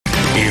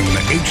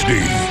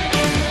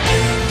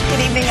KMID.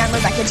 Good evening, I'm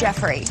Rebecca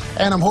Jeffrey.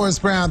 And I'm Horace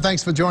Brown.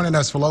 Thanks for joining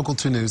us for Local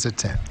 2 News at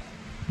 10.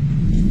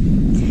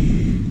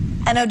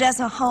 An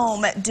Odessa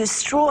home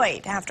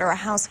destroyed after a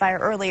house fire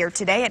earlier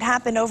today. It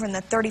happened over in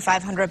the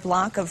 3500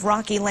 block of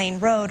Rocky Lane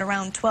Road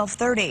around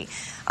 12:30.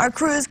 Our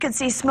crews could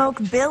see smoke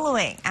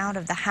billowing out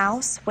of the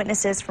house.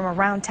 Witnesses from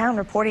around town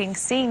reporting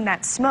seeing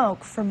that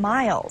smoke for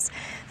miles.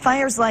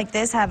 Fires like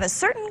this have a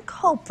certain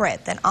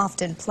culprit that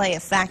often play a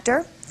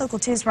factor. Local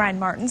 2's Ryan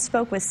Martin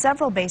spoke with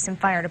several basin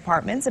fire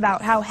departments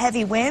about how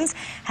heavy winds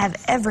have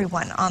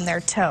everyone on their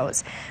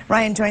toes.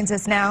 Ryan joins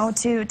us now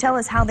to tell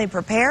us how they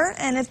prepare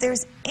and if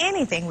there's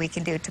anything we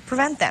can do to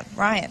prevent them.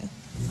 Ryan.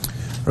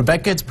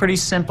 Rebecca, it's pretty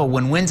simple.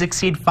 When winds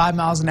exceed 5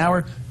 miles an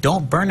hour,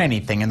 don't burn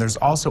anything. And there's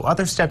also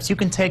other steps you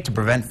can take to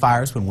prevent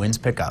fires when winds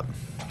pick up.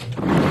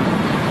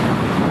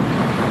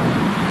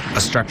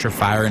 A structure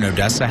fire in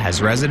Odessa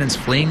has residents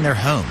fleeing their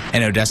home.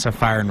 And Odessa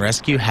Fire and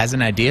Rescue has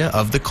an idea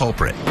of the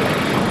culprit.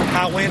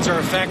 High winds are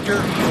a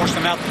factor. Force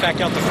them back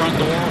out the front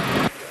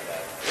door.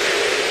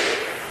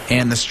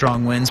 And the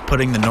strong winds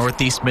putting the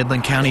Northeast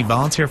Midland County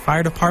Volunteer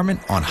Fire Department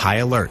on high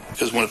alert.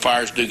 Because when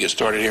fires do get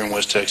started here in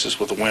West Texas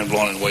with the wind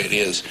blowing the way it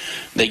is,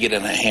 they get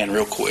in that hand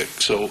real quick.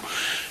 So,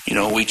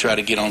 we try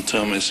to get onto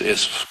them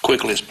as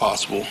quickly as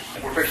possible.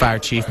 Fire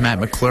Chief Matt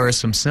McClure has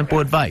some simple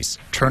advice.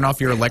 Turn off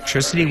your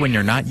electricity when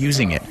you're not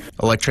using it.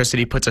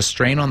 Electricity puts a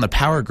strain on the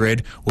power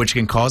grid, which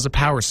can cause a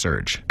power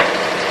surge.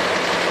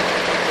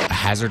 A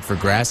hazard for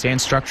grass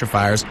and structure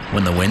fires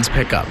when the winds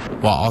pick up,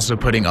 while also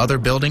putting other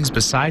buildings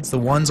besides the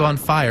ones on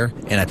fire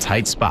in a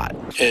tight spot.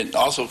 It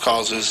also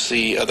causes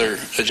the other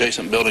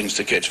adjacent buildings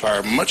to catch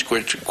fire much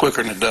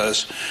quicker than it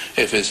does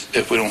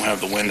if we don't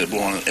have the wind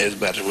blowing as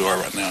bad as we are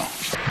right now.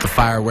 The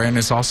fire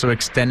awareness also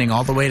extending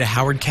all the way to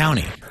Howard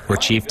County, where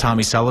Chief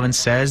Tommy Sullivan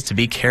says to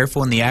be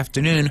careful in the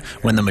afternoon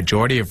when the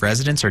majority of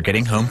residents are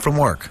getting home from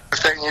work.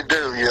 First thing you do,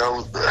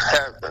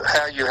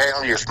 how you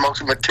handle your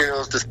smoking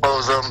materials,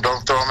 dispose of them,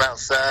 don't throw them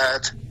outside.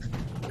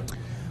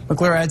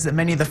 McClure adds that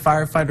many of the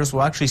firefighters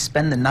will actually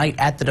spend the night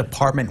at the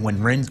department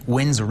when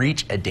winds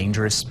reach a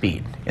dangerous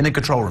speed. In the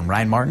control room,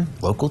 Ryan Martin,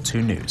 Local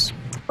 2 News.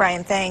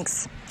 Ryan,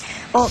 thanks.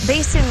 Well,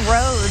 basin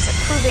roads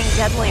proving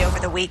deadly over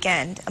the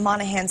weekend. A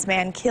Monahans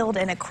man killed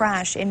in a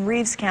crash in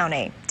Reeves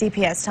County.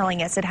 DPS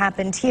telling us it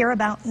happened here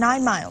about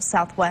 9 miles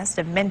southwest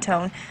of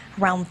Mentone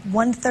around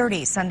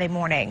 1:30 Sunday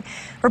morning.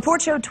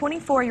 Report showed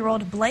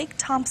 24-year-old Blake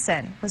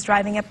Thompson was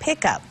driving a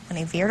pickup when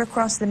he veered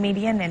across the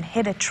median and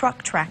hit a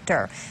truck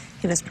tractor.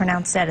 He was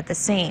pronounced dead at the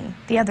scene.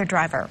 The other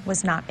driver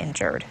was not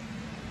injured.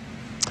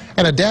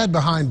 And a dad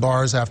behind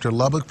bars after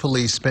Lubbock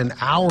police spent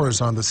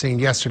hours on the scene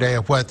yesterday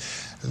of what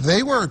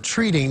they were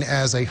treating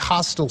as a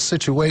hostile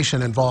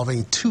situation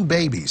involving 2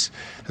 babies.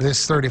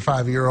 This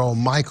 35-year-old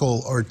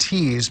Michael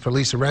Ortiz,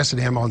 police arrested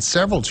him on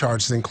several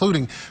charges,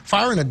 including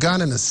firing a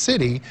gun in the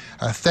city,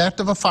 a theft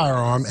of a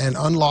firearm, and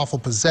unlawful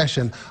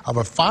possession of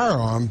a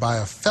firearm by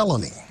a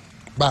felon.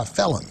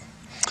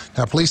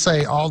 Now, police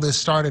say all this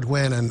started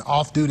when an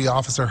off-duty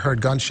officer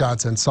heard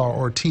gunshots and saw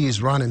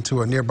Ortiz run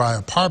into a nearby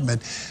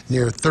apartment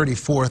near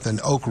 34th and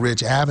Oak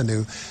Ridge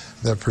Avenue.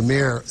 The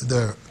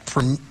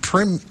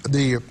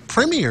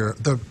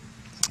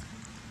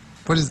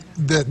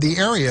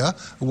area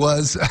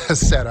was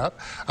set up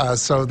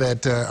so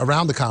that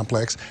around the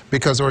complex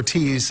because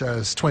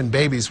Ortiz's twin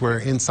babies were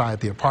inside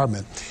the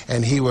apartment,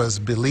 and he was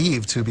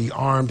believed to be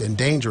armed and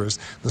dangerous.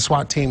 The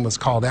SWAT team was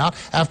called out.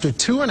 After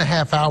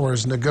 2.5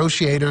 hours,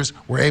 negotiators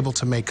were able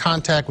to make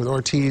contact with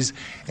Ortiz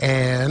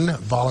and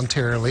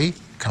voluntarily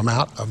come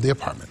out of the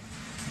apartment.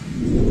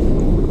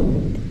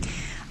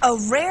 A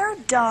rare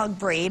dog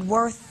breed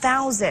worth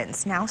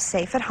thousands now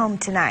safe at home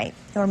tonight.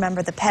 You'll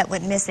remember the pet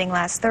went missing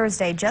last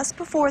Thursday just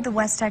before the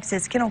West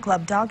Texas Kennel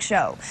Club Dog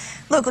Show.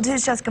 Local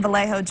 2's Jessica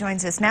Vallejo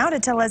joins us now to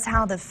tell us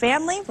how the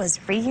family was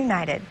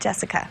reunited.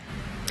 Jessica.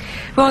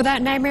 Well,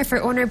 that nightmare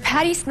for owner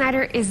Patty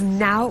Snyder is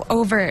now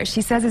over.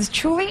 She says it's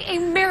truly a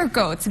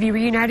miracle to be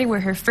reunited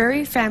with her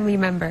furry family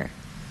member.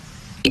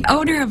 The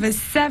owner of a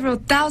several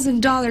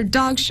 $1,000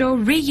 dog show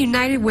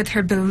reunited with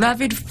her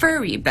beloved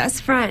furry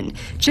best friend.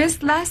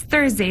 Just last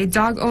Thursday,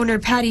 dog owner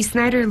Patty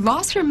Snyder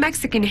lost her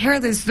Mexican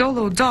hairless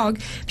Zolo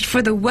dog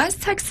before the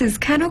West Texas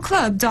Kennel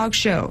Club Dog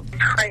Show. I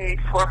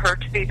prayed for her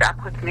to be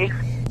back with me.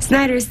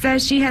 Snyder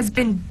says she has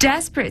been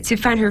desperate to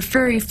find her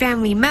furry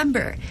family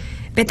member.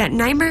 But that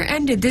nightmare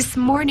ended this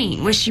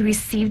morning when she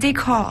received a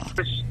call. I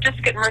was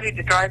just getting ready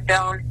to drive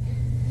down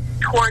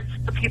towards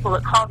the people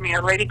that called me.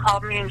 A lady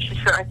called me and she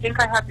said, "I think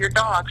I have your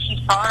dog."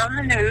 She saw it on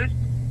the news,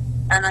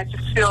 and I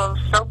just feel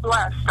so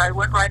blessed. I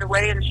went right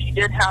away and she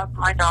did have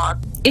my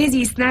dog.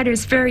 Izzy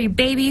Snyder's furry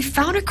baby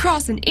found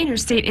across an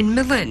interstate in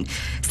Midland.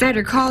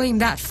 Snyder calling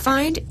that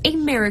find a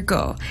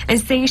miracle and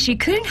saying she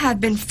couldn't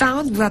have been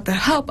found without the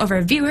help of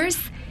our viewers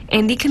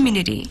and the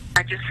community.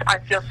 I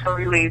feel so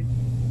relieved.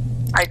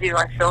 I do.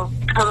 I feel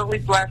totally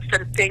blessed,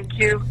 and thank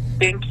you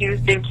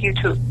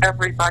to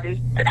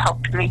everybody that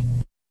helped me.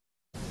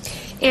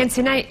 And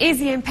tonight,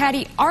 Izzy and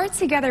Patty are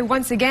together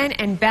once again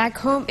and back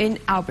home in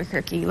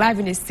Albuquerque. Live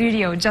in the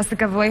studio,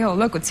 Jessica Vallejo,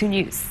 Local 2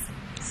 News.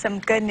 Some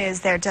good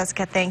news there,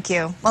 Jessica. Thank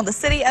you. Well, the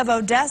city of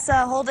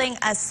Odessa holding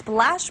a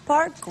splash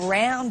park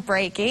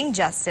groundbreaking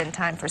just in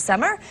time for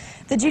summer.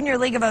 The Junior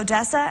League of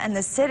Odessa and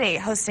the city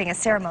hosting a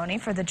ceremony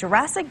for the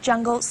Jurassic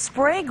Jungle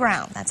Spray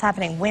Ground. That's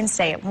happening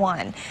Wednesday at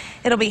 1.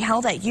 It'll be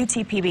held at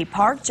UTPB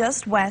Park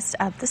just west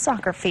of the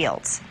soccer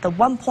fields. The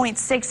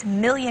 $1.6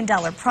 million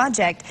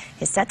project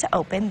is set to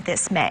open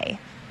this May.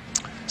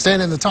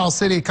 Staying in the tall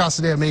city,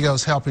 Casa de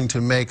Amigos helping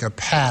to make a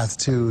path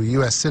to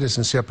U.S.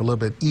 citizenship a little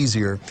bit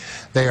easier.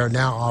 They are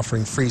now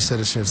offering free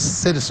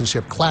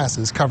citizenship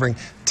classes covering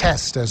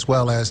tests as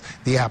well as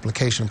the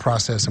application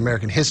process,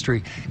 American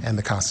history, and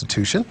the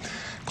Constitution.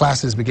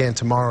 Classes begin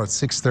tomorrow at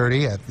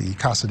 6:30 at the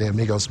Casa de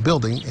Amigos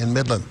building in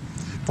Midland.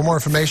 For more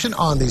information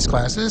on these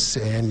classes,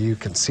 and you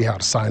can see how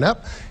to sign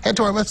up, head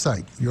to our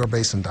website,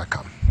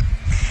 yourbasin.com.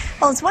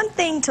 Well, it's one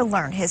thing to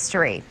learn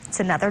history. It's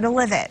another to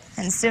live it.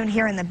 And soon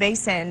here in the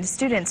Basin,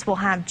 students will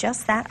have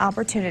just that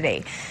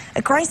opportunity.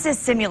 A crisis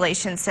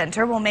simulation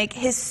center will make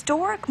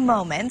historic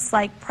moments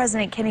like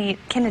President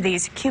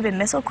Kennedy's Cuban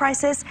Missile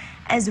Crisis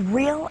as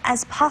real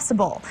as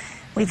possible.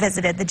 We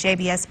visited the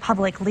JBS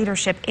Public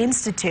Leadership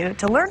Institute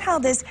to learn how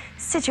this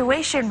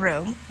situation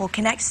room will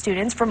connect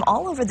students from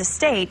all over the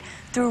state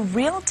through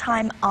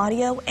real-time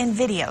audio and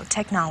video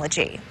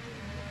technology.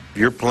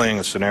 You're playing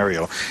a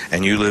scenario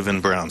and you live in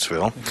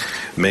Brownsville.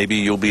 Maybe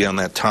you'll be on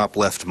that top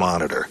left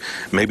monitor.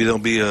 Maybe there'll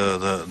be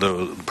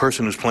the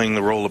person who's playing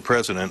the role of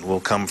president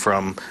will come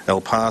from El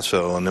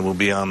Paso, and then we'll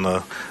be on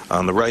the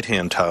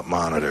right-hand top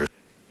monitor.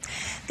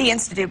 The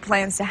Institute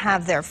plans to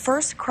have their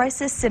first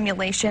crisis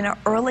simulation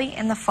early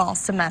in the fall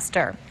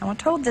semester. And we're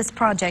told this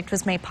project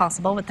was made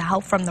possible with the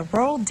help from the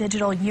Rural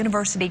Digital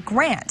University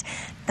grant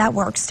that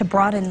works to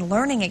broaden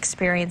learning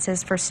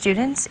experiences for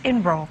students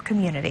in rural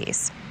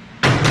communities.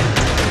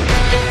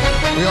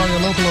 We are in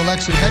your local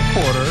election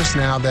headquarters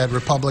now that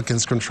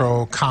Republicans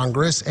control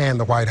Congress and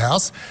the White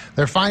House.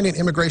 They're finding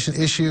immigration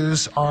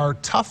issues are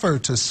tougher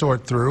to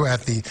sort through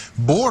at the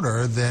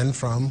border than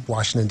from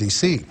Washington,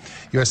 D.C.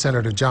 U.S.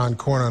 Senator John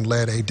Cornyn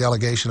led a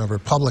delegation of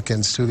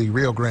Republicans to the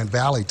Rio Grande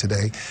Valley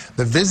today.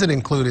 The visit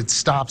included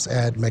stops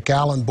at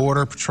McAllen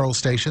border patrol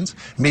stations,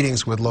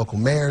 meetings with local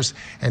mayors,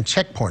 and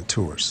checkpoint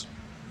tours.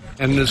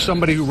 And as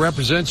somebody who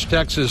represents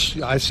Texas,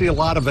 I see a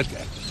lot of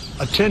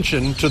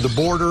attention to the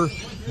border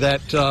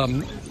that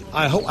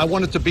I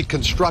want it to be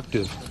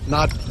constructive,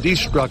 not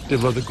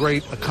destructive of the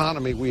great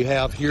economy we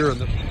have here in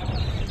the...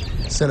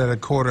 Senator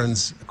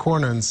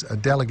Cornyn's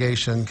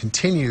delegation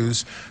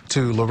continues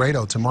to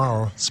Laredo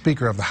tomorrow.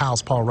 Speaker of the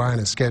House, Paul Ryan,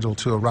 is scheduled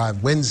to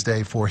arrive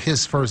Wednesday for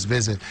his first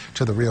visit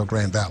to the Rio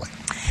Grande Valley.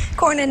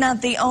 Cornyn not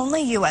the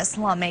only U.S.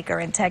 lawmaker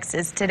in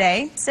Texas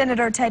today.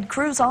 Senator Ted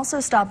Cruz also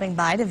stopping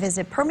by to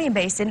visit Permian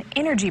Basin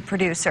energy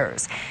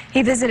producers.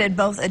 He visited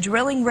both a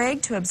drilling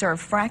rig to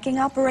observe fracking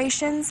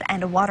operations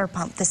and a water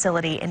pump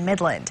facility in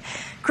Midland.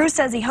 Cruz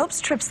says he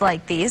hopes trips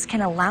like these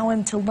can allow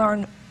him to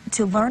learn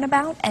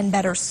about and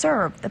better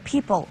serve the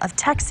people of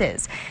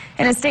Texas.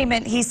 In a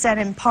statement, he said,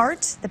 in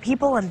part, the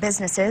people and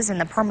businesses in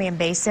the Permian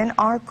Basin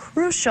are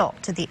crucial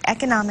to the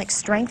economic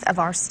strength of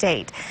our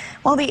state.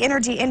 While the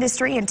energy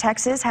industry in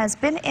Texas has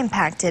been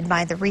impacted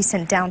by the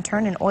recent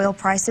downturn in oil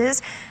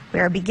prices, we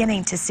are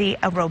beginning to see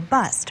a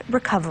robust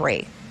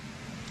recovery.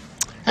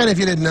 And if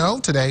you didn't know,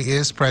 today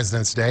is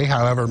President's Day.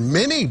 However,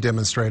 many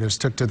demonstrators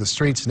took to the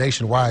streets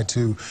nationwide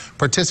to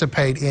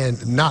participate in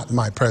Not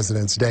My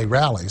President's Day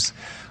rallies.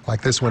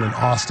 Like this one in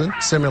Austin.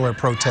 Similar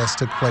protests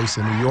took place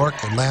in New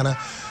York, Atlanta,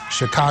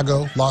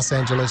 Chicago, Los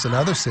Angeles, and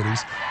other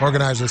cities.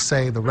 Organizers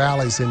say the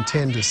rallies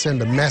intend to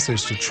send a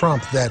message to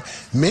Trump that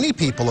many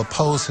people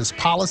oppose his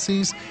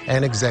policies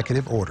and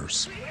executive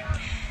orders.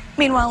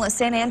 Meanwhile, a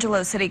San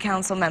Angelo City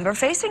Council member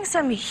facing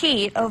some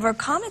heat over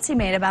comments he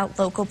made about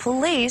local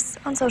police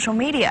on social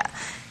media.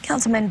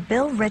 Councilman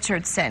Bill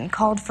Richardson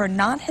called for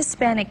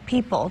non-Hispanic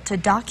people to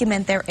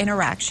document their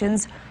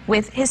interactions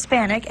with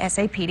Hispanic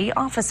SAPD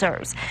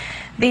officers.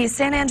 The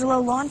San Angelo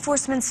Law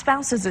Enforcement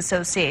Spouses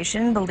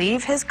Association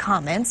believe his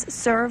comments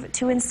serve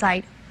to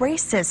incite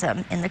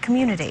racism in the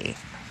community.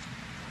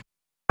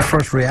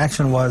 First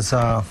reaction was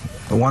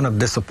one of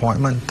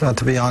disappointment,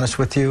 to be honest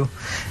with you.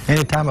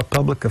 Anytime a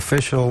public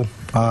official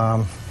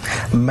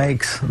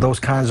makes those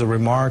kinds of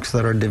remarks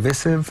that are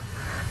divisive,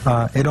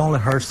 it only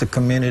hurts the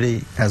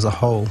community as a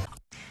whole.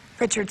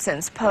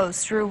 Richardson's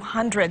post drew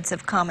hundreds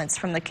of comments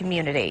from the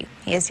community.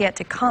 He has yet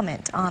to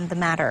comment on the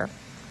matter.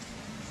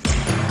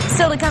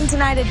 Still to come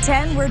tonight at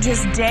 10, we're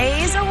just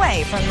days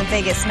away from the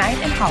biggest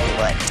night in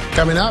Hollywood.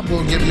 Coming up,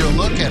 we'll give you a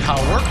look at how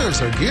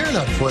workers are gearing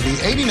up for the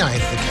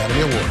 89th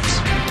Academy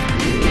Awards.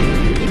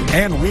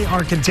 And we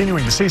are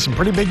continuing to see some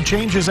pretty big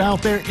changes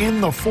out there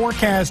in the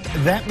forecast.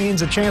 That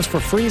means a chance for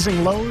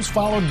freezing lows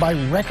followed by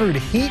record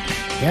heat.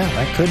 Yeah,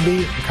 that could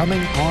be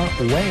coming our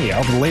way.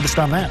 I'll have the latest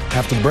on that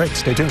after the break.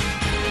 Stay tuned.